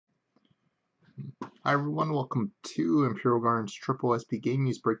Hi everyone, welcome to Imperial Gardens Triple SP Game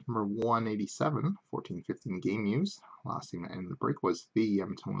Use break number 187, 1415 Game Use. Last thing that ended the break was the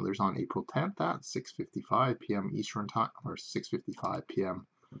Edmonton Oilers on April 10th at 6:55 p.m. Eastern Time, or 6:55 p.m.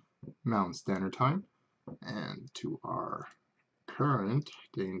 Mountain Standard Time. And to our current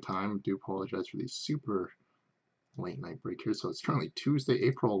game time, I do apologize for the super late night break here. So it's currently Tuesday,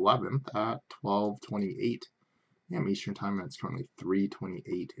 April 11th at 12:28 a.m. Eastern Time, and it's currently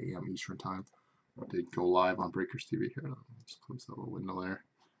 3:28 a.m. Eastern Time. Did go live on Breakers TV here. Let me just close that little window there.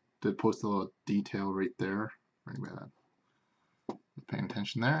 Did post a little detail right there. Running by that. Paying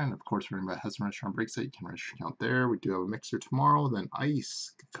attention there. And of course, running by Hudson Restaurant Break Site. You can register your account there. We do have a mixer tomorrow. Then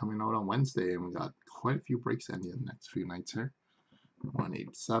Ice coming out on Wednesday. And we got quite a few breaks ending in the next few nights here.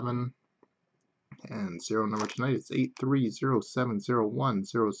 187. And serial number tonight is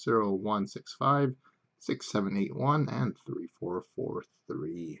 83070100165, 6781, and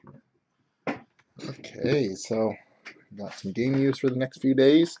 3443. Okay, so got some game use for the next few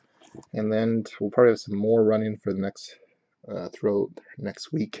days, and then we'll probably have some more running for the next throughout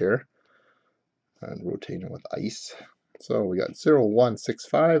next week here, and rotating with ice. So we got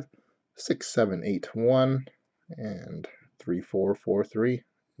 0165, 6781, and 3443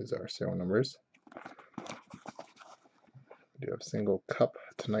 is our serial numbers. We do have single cup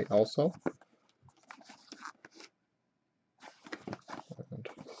tonight also. And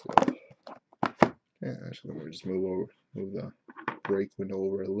so, yeah, actually, let me just move the break window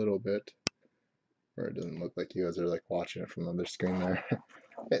over a little bit, or it doesn't look like you guys are like watching it from the other screen there.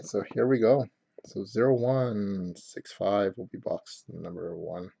 Okay, so here we go. So 0165 will be box number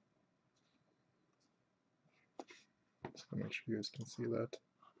 1. So make sure you guys can see that.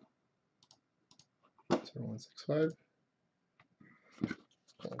 0165.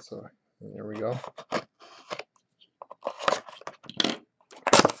 Okay, so here we go.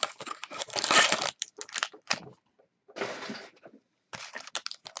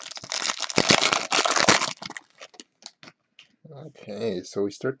 Okay, so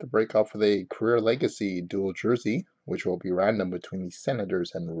we start the break off with a career legacy dual jersey, which will be random between the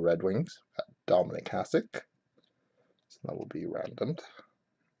Senators and Red Wings. Dominic Hasek. So that will be random.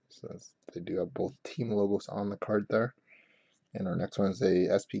 So they do have both team logos on the card there. And our next one is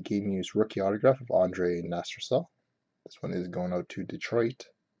a SP Game Use rookie autograph of Andre Nastrasel. This one is going out to Detroit.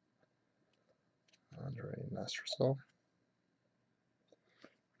 Andre Nastrasel.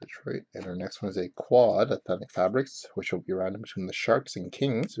 Detroit. And our next one is a quad Authentic Fabrics, which will be random between the Sharks and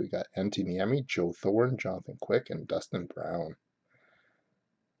Kings. We got Antti Niemi, Joe Thorne, Jonathan Quick, and Dustin Brown.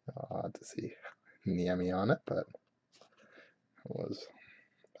 Odd to see Niemi on it, but it was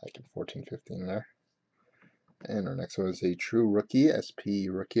back in 14-15 there. And our next one is a true rookie, SP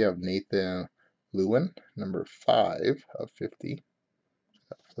rookie of Nathan Lewin, number 5 of 50.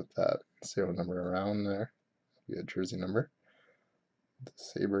 Flip that serial number around there. Be a jersey number. The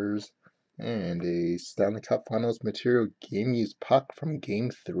Sabres. And a Stanley Cup Finals material game use puck from Game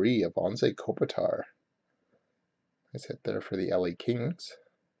 3 of Anze Kopitar. Nice hit there for the LA Kings.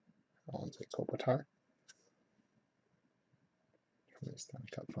 Anze Kopitar. From the Stanley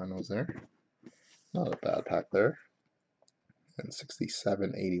Cup Finals there. Not a bad pack there. And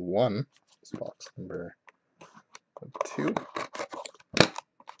 6781 is box number 2.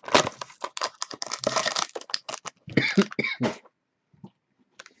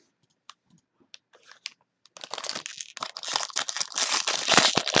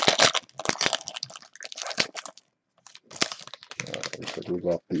 Looks like we've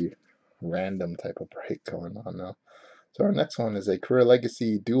got the random type of break going on now. So our next one is a career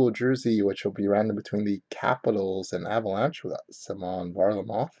legacy dual jersey, which will be random between the Capitals and Avalanche. We got Simon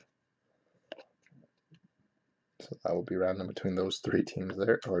Varlamov. So that will be random between those 3 teams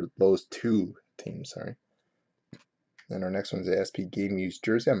there, or those 2 teams, sorry. And our next one is a SP Game Use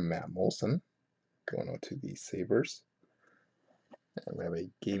jersey of Matt Molson, going out to the Sabres. And we have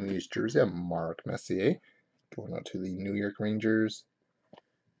a Game Use jersey of Mark Messier, going out to the New York Rangers.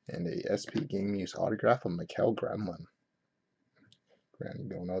 And a SP Game Use autograph of Mikael Granlund.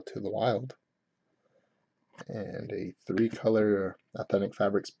 Going out to the Wild. And a 3-color Authentic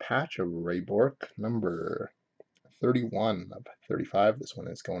Fabrics patch of Ray Bourque, number 31 of 35. This one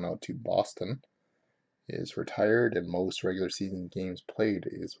is going out to Boston. He is retired, and most regular season games played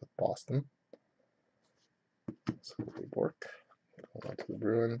is with Boston. So Ray Bourque going out to the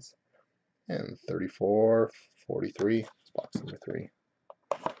Bruins. And 34-43 is box number 3.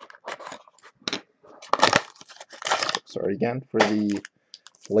 Sorry again for the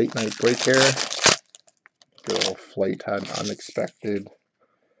late night break here. Girl flight had unexpected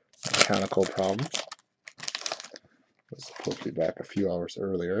mechanical problems. Was supposed to be back a few hours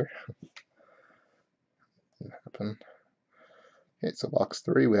earlier. Didn't happen. Okay, so box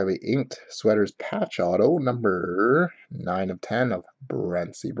 3, we have a inked sweaters patch auto, number 9 of 10 of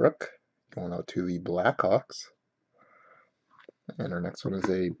Brent Seabrook, going out to the Blackhawks. And our next one is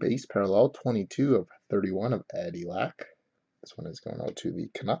a base parallel, 22 of 31 of Eddie Lack. This one is going out to the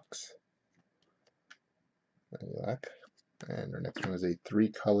Canucks. Eddie Lack. And our next one is a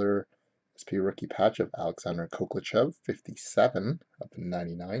 3-color SP rookie patch of Alexander Koklachev, 57 of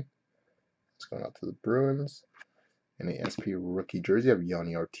 99. It's going out to the Bruins. And a SP rookie jersey of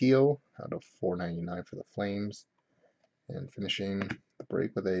Yoni Artillo out of 4.99 for the Flames. And finishing the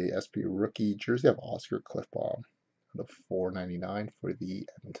break with a SP rookie jersey of Oscar Cliffbaum out of 4.99 for the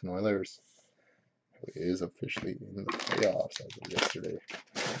Edmonton Oilers, who is officially in the playoffs as of yesterday.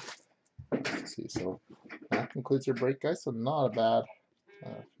 Let's see, so that concludes our break, guys. So not a bad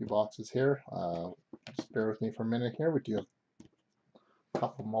few boxes here. Just bear with me for a minute here. We do have a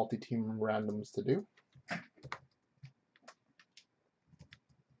couple multi-team randoms to do.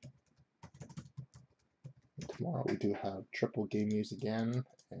 Tomorrow we do have triple game use again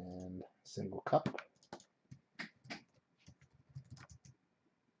and single cup.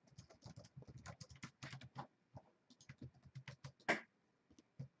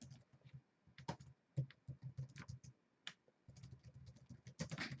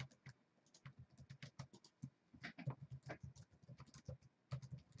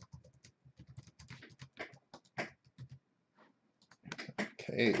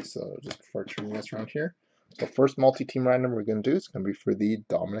 Okay, so just before turning this around here, so first multi-team random we're going to do is going to be for the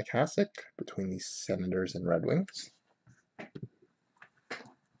Dominic Hasek between the Senators and Red Wings.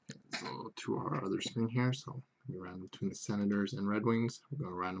 So to our other screen here, so we random between the Senators and Red Wings. We're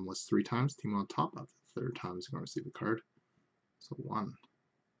going to random list 3 times. Team on top. After the 3rd time is going to receive a card. So 1,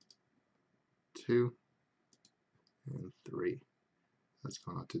 2, and 3. That's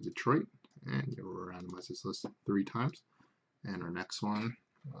going out to Detroit, and you'll randomize this list 3 times. And our next one,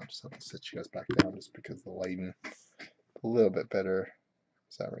 I'll just have to set you guys back down just because the lighting a little bit better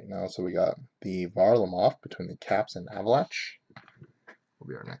is that right now. So we got the Varlamov between the Caps and Avalanche. Will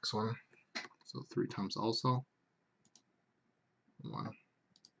be our next one. So 3 times also. 1,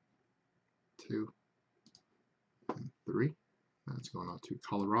 2, and 3. That's going out to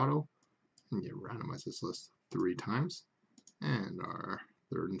Colorado. And you randomize this list 3 times. And our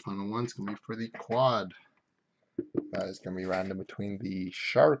 3rd and final one is going to be for the quad. That is going to be random between the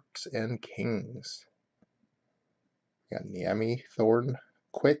Sharks and Kings. We got Niemi, Thorne,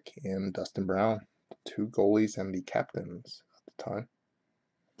 Quick, and Dustin Brown, 2 goalies and the captains at the time.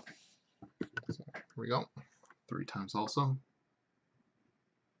 So here we go. 3 times also.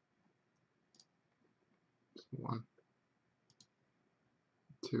 1,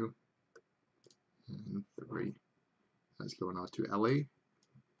 2, and 3. That's going out to LA.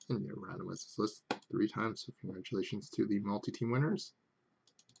 And you randomize this list 3 times. So congratulations to the multi-team winners.